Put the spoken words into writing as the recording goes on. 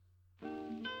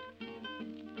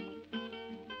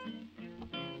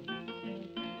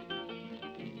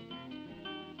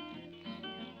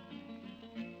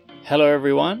Hello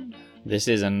everyone, this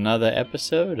is another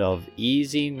episode of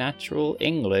Easy Natural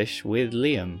English with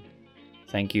Liam.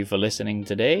 Thank you for listening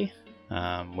today.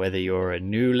 Whether you're a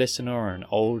new listener or an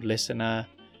old listener,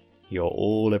 you're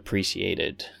all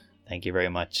appreciated. Thank you very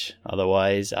much.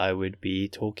 Otherwise, I would be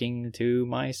talking to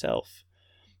myself.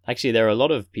 Actually, there are a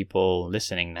lot of people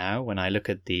listening now. When I look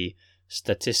at the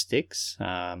statistics,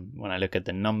 when I look at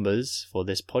the numbers for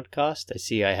this podcast, I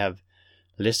see I have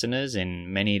listeners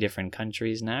in many different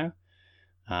countries now.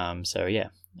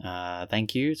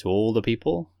 Thank you to all the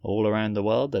people all around the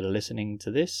world that are listening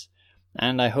to this.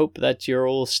 And I hope that you're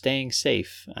all staying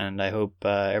safe. And I hope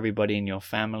everybody in your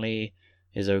family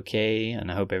is okay. And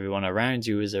I hope everyone around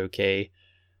you is okay.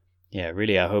 Yeah,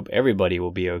 really, I hope everybody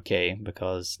will be okay,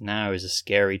 because now is a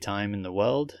scary time in the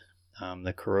world.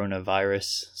 The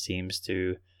coronavirus seems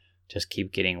to just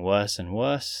keep getting worse and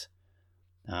worse.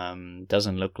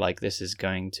 Doesn't look like this is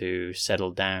going to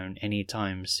settle down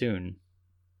anytime soon.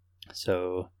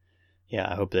 So, yeah,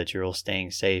 I hope that you're all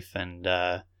staying safe, and,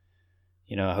 I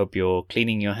hope you're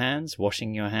cleaning your hands,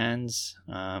 washing your hands,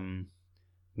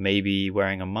 maybe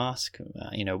wearing a mask.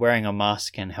 Wearing a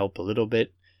mask can help a little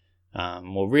bit.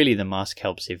 Really the mask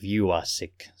helps if you are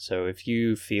sick. So if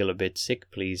you feel a bit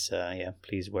sick, please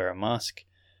wear a mask.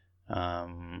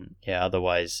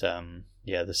 Otherwise,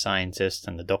 the scientists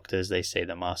and the doctors, they say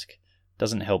the mask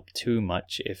doesn't help too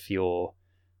much if you're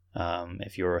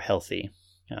healthy.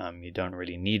 You don't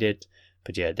really need it,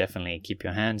 but definitely keep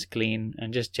your hands clean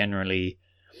and just generally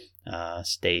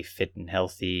stay fit and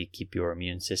healthy. Keep your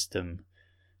immune system.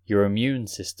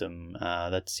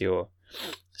 That's your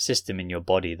system in your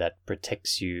body that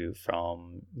protects you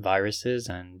from viruses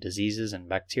and diseases and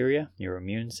bacteria. Your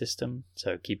immune system.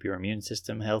 So keep your immune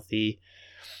system healthy,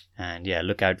 and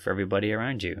look out for everybody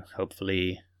around you.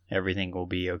 Hopefully everything will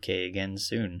be okay again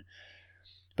soon.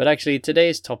 But actually,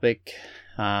 today's topic,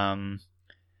 I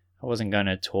wasn't going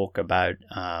to talk about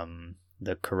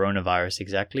the coronavirus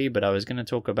exactly, but I was going to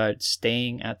talk about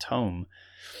staying at home,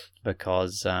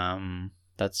 because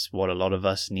that's what a lot of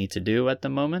us need to do at the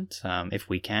moment, if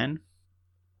we can.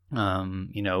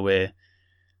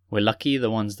 We're lucky, the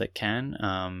ones that can.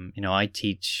 I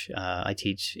teach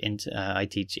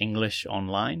English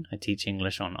online. I teach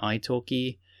English on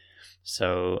italki.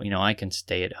 So, I can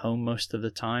stay at home most of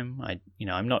the time.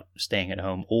 I'm not staying at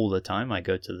home all the time. I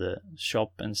go to the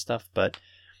shop and stuff, but,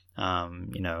 I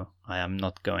am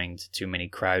not going to too many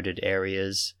crowded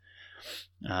areas,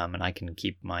 and I can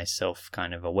keep myself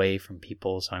kind of away from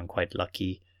people, so I'm quite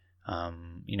lucky.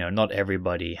 Not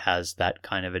everybody has that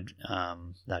kind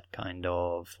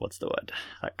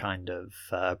of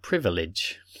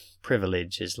privilege.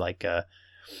 Privilege is like a,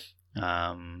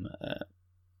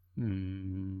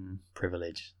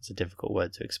 privilege. It's a difficult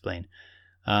word to explain.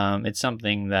 It's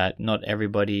something that not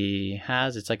everybody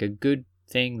has. It's like a good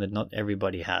thing that not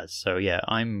everybody has. So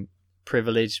I'm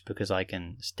privileged because I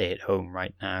can stay at home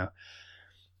right now.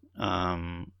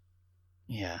 But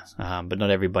not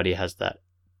everybody has that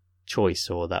choice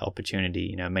or that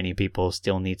opportunity. Many people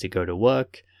still need to go to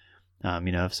work.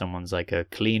 If someone's like a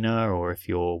cleaner, or if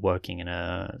you're working in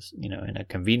a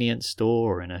convenience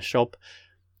store or in a shop,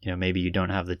 maybe you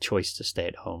don't have the choice to stay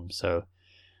at home. So,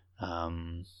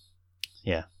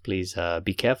 please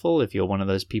be careful if you're one of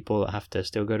those people that have to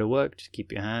still go to work. Just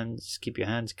keep your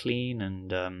hands clean,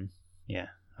 and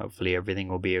hopefully everything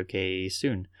will be okay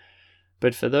soon.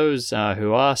 But for those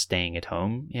who are staying at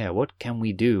home, what can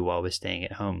we do while we're staying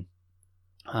at home?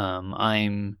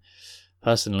 I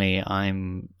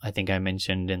think I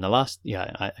mentioned in the last,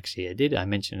 I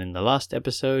mentioned in the last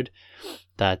episode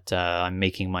that I'm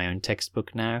making my own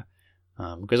textbook now,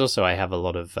 because also I have a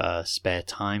lot of spare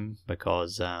time,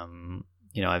 because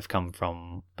I've come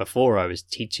from, before I was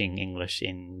teaching English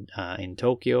in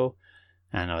Tokyo,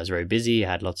 and I was very busy. I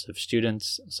had lots of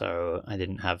students, so I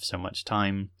didn't have so much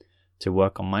time to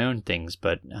work on my own things.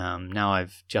 But now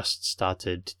I've just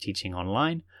started teaching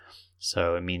online.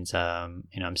 So it means, I'm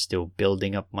still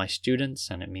building up my students,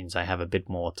 and it means I have a bit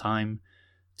more time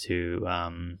to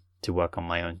work on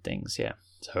my own things. Yeah.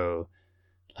 So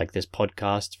like this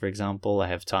podcast, for example, I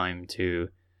have time to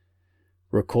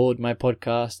record my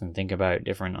podcast and think about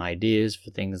different ideas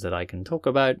for things that I can talk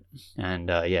about.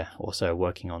 And also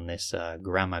working on this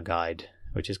grammar guide,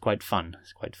 which is quite fun.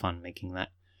 It's quite fun making that.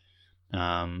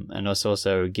 And it's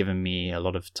also given me a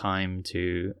lot of time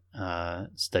to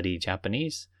study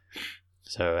Japanese.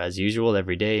 So as usual,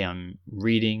 every day I'm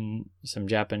reading some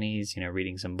Japanese,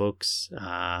 reading some books,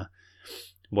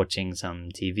 watching some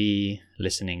TV,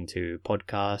 listening to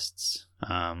podcasts,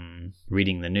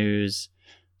 reading the news,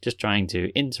 just trying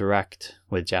to interact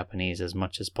with Japanese as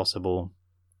much as possible.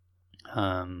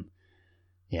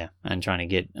 yeah, and trying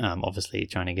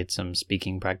to get some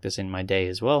speaking practice in my day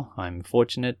as well. I'm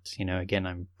fortunate, again,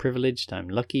 I'm privileged, I'm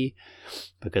lucky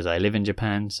because I live in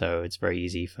Japan, so it's very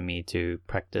easy for me to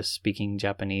practice speaking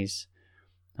Japanese.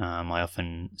 I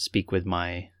often speak with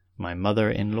my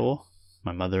mother-in-law.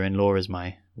 My mother-in-law is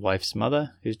my wife's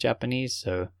mother, who's Japanese,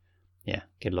 so yeah,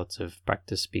 get lots of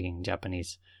practice speaking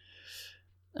Japanese.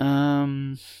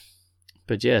 But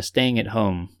yeah, staying at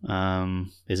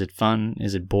home, is it fun?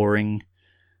 Is it boring?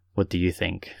 What do you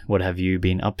think? What have you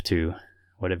been up to?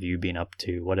 What have you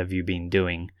been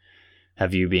doing?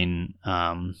 Have you been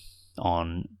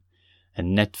on a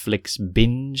Netflix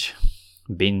binge?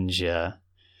 Binge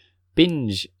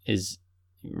is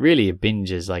really, a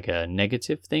binge is like a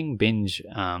negative thing. Binge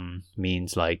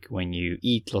means like when you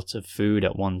eat lots of food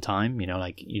at one time,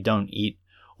 like you don't eat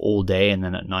all day and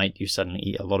then at night you suddenly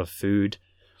eat a lot of food.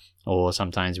 Or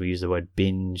sometimes we use the word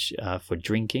binge for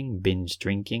drinking, binge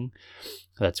drinking.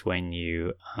 That's when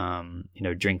you,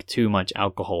 drink too much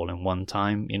alcohol in one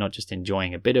time. You're not just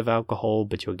enjoying a bit of alcohol,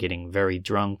 but you're getting very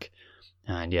drunk.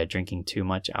 And yeah, drinking too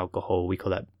much alcohol, we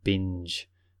call that binge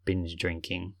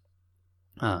drinking.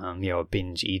 Or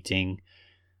binge eating.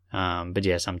 But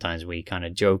yeah, sometimes we kind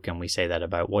of joke and we say that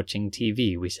about watching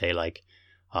TV. We say like,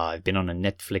 I've been on a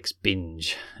Netflix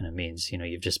binge. And it means,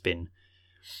 you've just been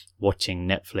watching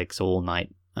Netflix all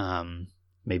night.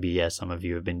 Maybe, yeah, some of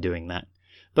you have been doing that.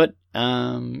 But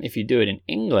if you do it in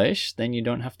English, then you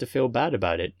don't have to feel bad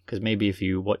about it. Because maybe if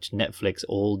you watch Netflix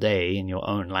all day in your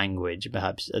own language,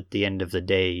 perhaps at the end of the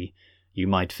day, you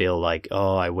might feel like,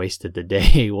 oh, I wasted the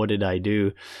day. What did I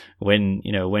do? When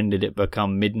did it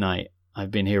become midnight?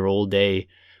 I've been here all day.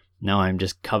 Now I'm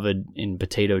just covered in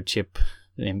potato chip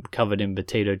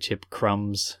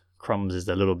crumbs. Crumbs is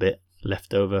a little bit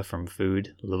left over from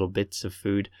food, little bits of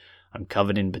food. I'm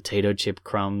covered in potato chip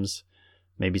crumbs,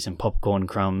 maybe some popcorn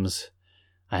crumbs.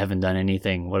 I haven't done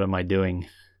anything. What am I doing?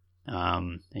 Yeah,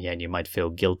 you might feel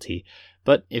guilty.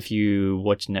 But if you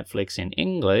watch Netflix in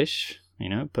English,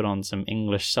 put on some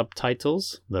English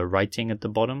subtitles, the writing at the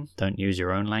bottom. Don't use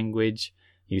your own language.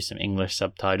 Use some English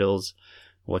subtitles.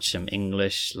 Watch some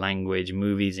English language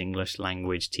movies, English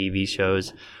language TV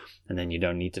shows, and then you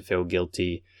don't need to feel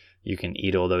guilty. You can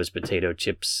eat all those potato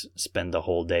chips, spend the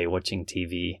whole day watching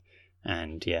TV,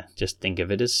 and yeah, just think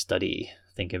of it as study.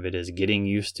 Think of it as getting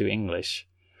used to English.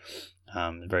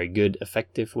 A very good,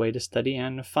 effective way to study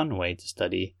and a fun way to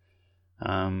study.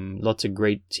 Lots of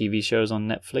great TV shows on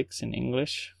Netflix in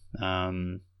English.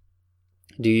 Do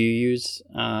you use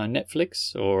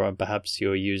Netflix, or perhaps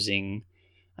you're using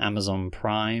Amazon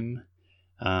Prime?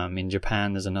 In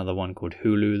Japan, there's another one called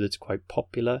Hulu that's quite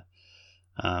popular.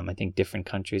 I think different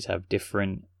countries have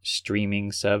different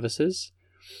streaming services.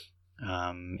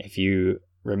 If you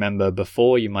remember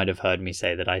before, you might have heard me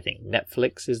say that I think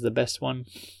Netflix is the best one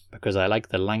because I like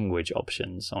the language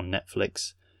options on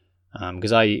Netflix.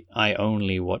 Because I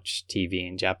only watch TV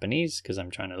in Japanese because I'm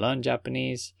trying to learn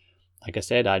Japanese. Like I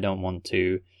said, I don't want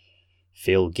to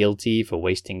feel guilty for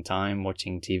wasting time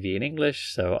watching TV in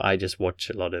English, so I just watch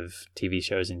a lot of TV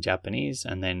shows in Japanese,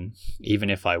 and then even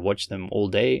if I watch them all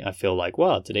day, I feel like,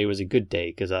 wow, today was a good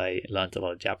day because I learned a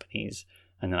lot of Japanese,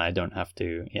 and then I don't have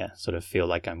to, sort of feel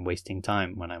like I'm wasting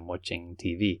time when I'm watching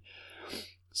TV.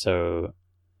 So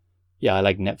yeah, I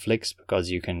like Netflix because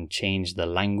you can change the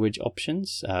language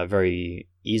options very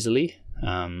easily.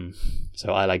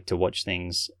 So I like to watch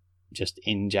things just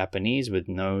in Japanese with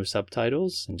no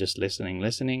subtitles and just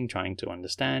listening, trying to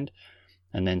understand.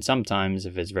 And then sometimes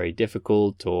if it's very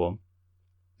difficult or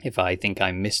if I think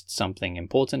I missed something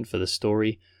important for the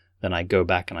story, then I go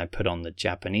back and I put on the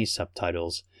Japanese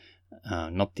subtitles,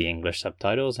 not the English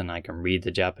subtitles, and I can read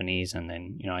the Japanese, and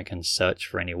then, I can search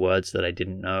for any words that I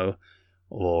didn't know,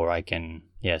 or I can,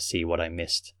 see what I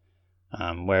missed.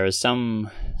 Whereas some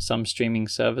streaming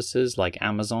services like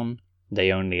Amazon,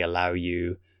 they only allow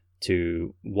you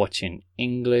to watch in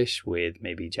English with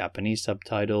maybe Japanese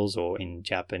subtitles or in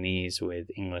Japanese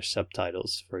with English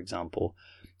subtitles, for example.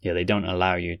 Yeah, they don't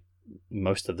allow you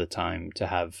most of the time to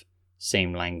have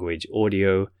same language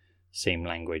audio, same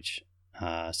language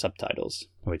subtitles,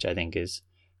 which I think is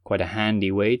quite a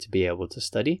handy way to be able to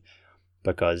study.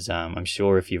 Because I'm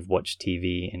sure if you've watched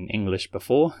TV in English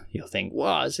before, you'll think,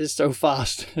 wow, this is so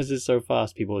fast. This is so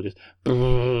fast. People are just...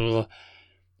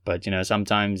 But,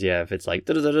 sometimes, if it's like...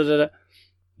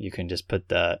 you can just put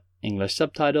the English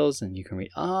subtitles and you can read,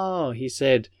 oh, he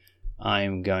said,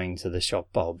 I'm going to the shop.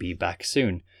 I'll be back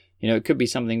soon. It could be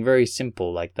something very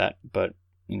simple like that. But,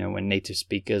 when native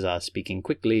speakers are speaking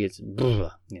quickly, it's, I'm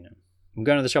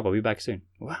going to the shop. I'll be back soon.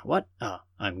 What? Oh,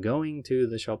 I'm going to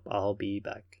the shop. I'll be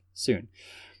back soon.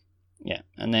 Yeah,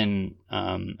 and then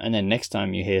next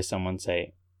time you hear someone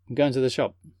say, "I'm going to the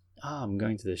shop." Ah, I'm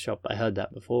going to the shop. I heard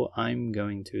that before. I'm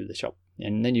going to the shop,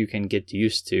 and then you can get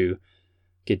used to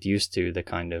the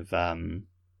kind of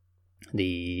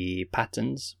the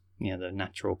patterns, the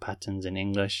natural patterns in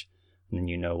English, and then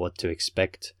you know what to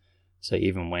expect. So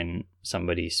even when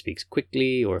somebody speaks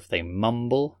quickly, or if they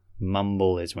mumble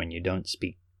is when you don't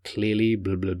speak clearly,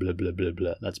 blah blah blah blah blah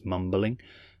blah. That's mumbling.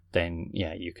 Then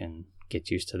you can get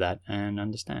used to that and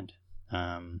understand.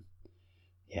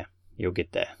 You'll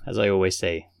get there. As I always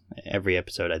say, every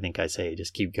episode I think I say,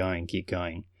 just keep going.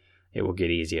 It will get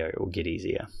easier.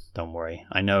 Don't worry.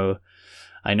 I know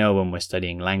when we're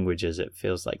studying languages, it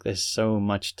feels like there's so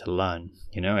much to learn.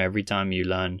 Every time you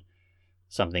learn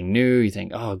something new, you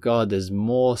think, oh God, there's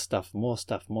more stuff.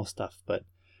 But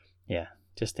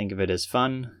just think of it as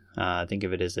fun. Think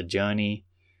of it as a journey.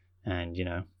 And,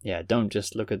 don't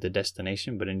just look at the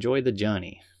destination, but enjoy the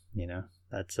journey.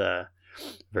 That's a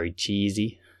very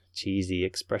cheesy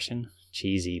expression.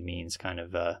 Cheesy means kind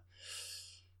of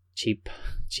cheap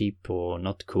or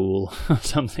not cool or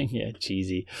something. Yeah,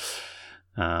 cheesy.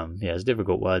 It's a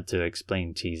difficult word to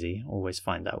explain, cheesy. Always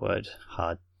find that word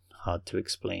hard to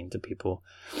explain to people.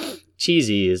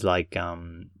 Cheesy is like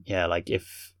like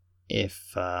if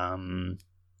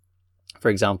for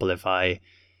example, if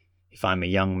I'm a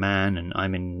young man and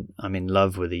I'm in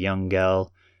love with a young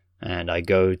girl, and I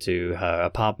go to her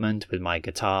apartment with my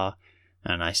guitar,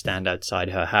 and I stand outside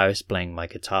her house playing my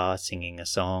guitar, singing a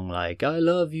song like, "I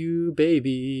love you,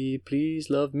 baby, please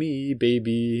love me,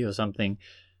 baby," or something.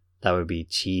 That would be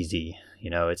cheesy.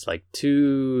 It's like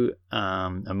too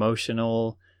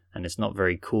emotional, and it's not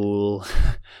very cool,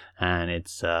 and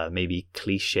it's maybe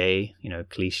cliche.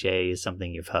 Cliche is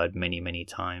something you've heard many, many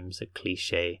times. A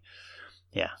cliche.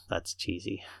 Yeah, that's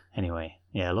cheesy. Anyway,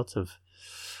 lots of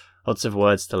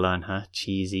words to learn, huh?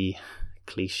 Cheesy,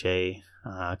 cliche.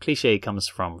 Cliche comes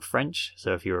from French,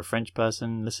 so if you're a French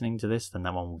person listening to this, then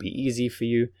that one will be easy for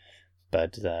you.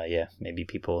 But maybe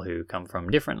people who come from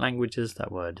different languages,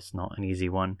 that word is not an easy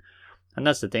one. And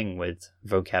that's the thing with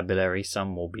vocabulary.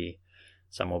 Some will be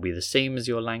the same as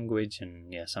your language,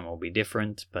 and some will be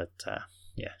different. But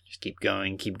just keep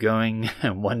going,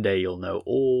 and one day you'll know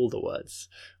all the words,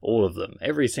 all of them,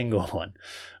 every single one.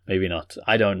 Maybe not.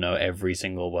 I don't know every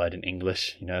single word in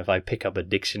English. If I pick up a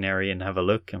dictionary and have a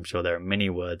look, I'm sure there are many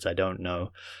words I don't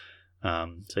know.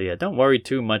 Don't worry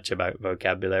too much about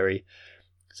vocabulary.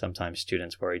 Sometimes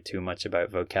students worry too much about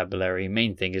vocabulary.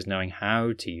 Main thing is knowing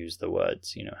how to use the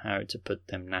words, how to put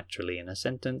them naturally in a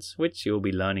sentence, which you'll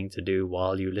be learning to do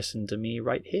while you listen to me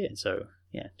right here. So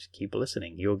just keep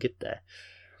listening. You'll get there.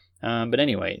 But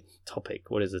anyway,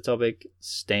 topic. What is the topic?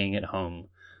 Staying at home.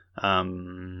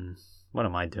 What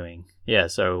am I doing?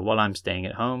 So while I'm staying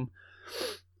at home,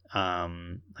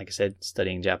 like I said,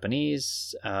 studying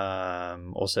Japanese,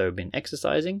 also been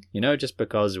exercising, just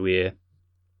because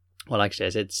I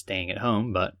said staying at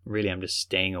home, but really I'm just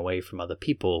staying away from other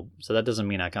people. So that doesn't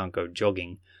mean I can't go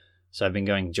jogging. So I've been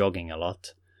going jogging a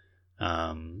lot.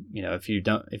 If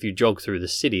you jog through the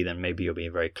city, then maybe you'll be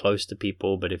very close to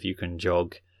people. But if you can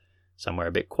jog somewhere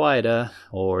a bit quieter,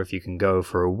 or if you can go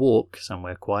for a walk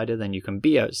somewhere quieter, then you can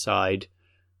be outside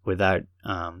without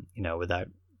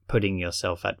putting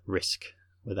yourself at risk,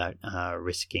 without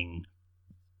risking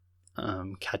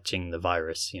catching the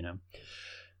virus.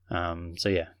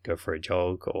 Go for a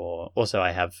jog. Or also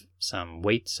I have some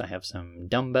weights. I have some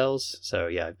dumbbells. So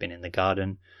I've been in the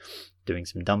garden doing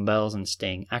some dumbbells and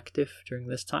staying active during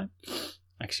this time.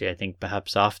 Actually, I think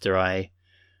perhaps after I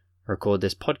record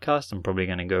this podcast, I'm probably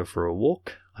going to go for a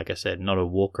walk. Like I said, not a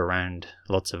walk around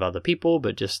lots of other people,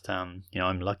 but just, I'm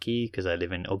lucky because I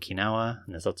live in Okinawa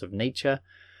and there's lots of nature.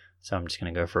 So I'm just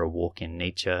going to go for a walk in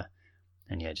nature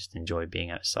and just enjoy being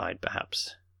outside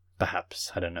perhaps.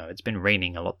 I don't know. It's been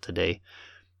raining a lot today.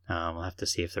 I'll have to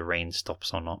see if the rain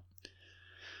stops or not.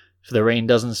 If the rain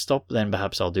doesn't stop, then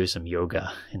perhaps I'll do some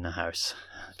yoga in the house.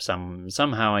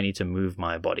 Somehow I need to move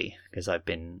my body because I've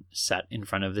been sat in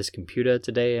front of this computer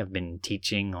today. I've been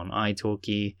teaching on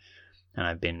italki, and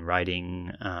I've been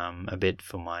writing a bit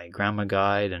for my grammar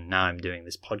guide, and now I'm doing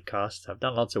this podcast. I've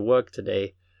done lots of work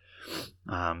today.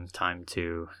 Time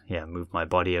to move my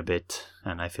body a bit,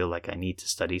 and I feel like I need to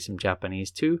study some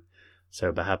Japanese too.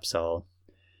 So perhaps I'll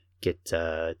get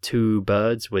two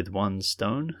birds with one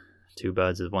stone,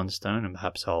 and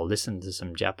perhaps I'll listen to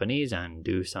some Japanese and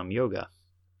do some yoga.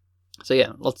 So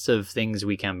lots of things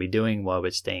we can be doing while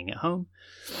we're staying at home,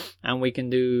 and we can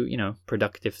do,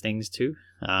 productive things too.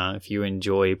 If you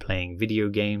enjoy playing video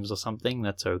games or something,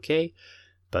 that's okay.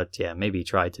 But maybe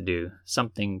try to do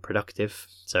something productive.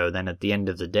 So then at the end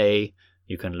of the day,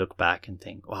 you can look back and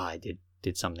think, wow, I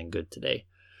did something good today.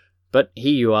 But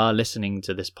here you are listening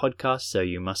to this podcast, so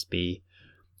you must be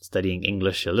studying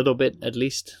English a little bit at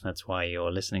least. That's why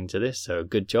you're listening to this. So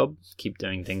good job. Keep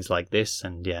doing things like this,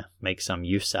 and make some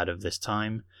use out of this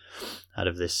time, out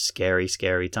of this scary,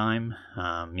 scary time.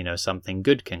 Something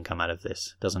good can come out of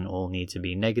this. It doesn't all need to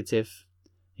be negative.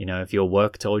 If your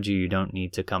work told you don't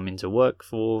need to come into work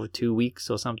for 2 weeks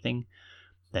or something,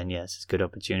 then yes, it's a good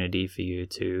opportunity for you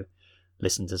to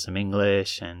listen to some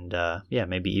English and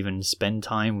maybe even spend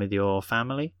time with your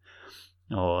family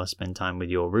or spend time with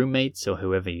your roommates or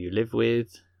whoever you live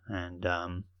with. And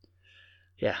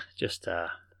just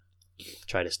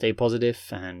try to stay positive.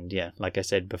 And like I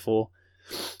said before,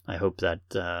 I hope that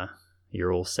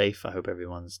you're all safe. I hope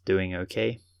everyone's doing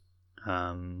okay.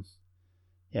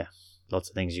 Lots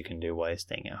of things you can do while you're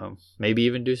staying at home. Maybe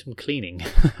even do some cleaning.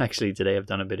 Actually, today I've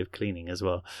done a bit of cleaning as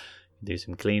well. Do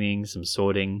some cleaning, some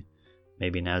sorting.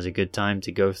 Maybe now's a good time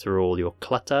to go through all your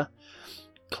clutter.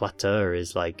 Clutter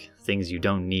is like things you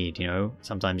don't need,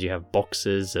 Sometimes you have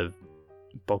boxes of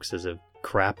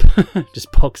crap,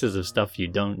 just boxes of stuff you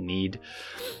don't need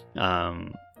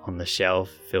on the shelf,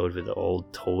 filled with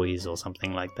old toys or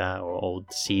something like that, or old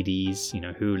CDs.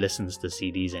 Who listens to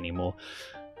CDs anymore?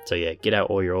 So get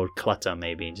out all your old clutter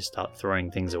maybe and just start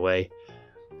throwing things away.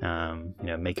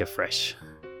 Make it fresh.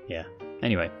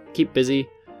 Anyway, keep busy,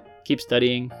 keep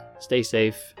studying, stay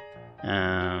safe,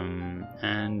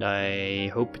 and I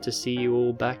hope to see you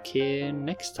all back here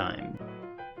next time.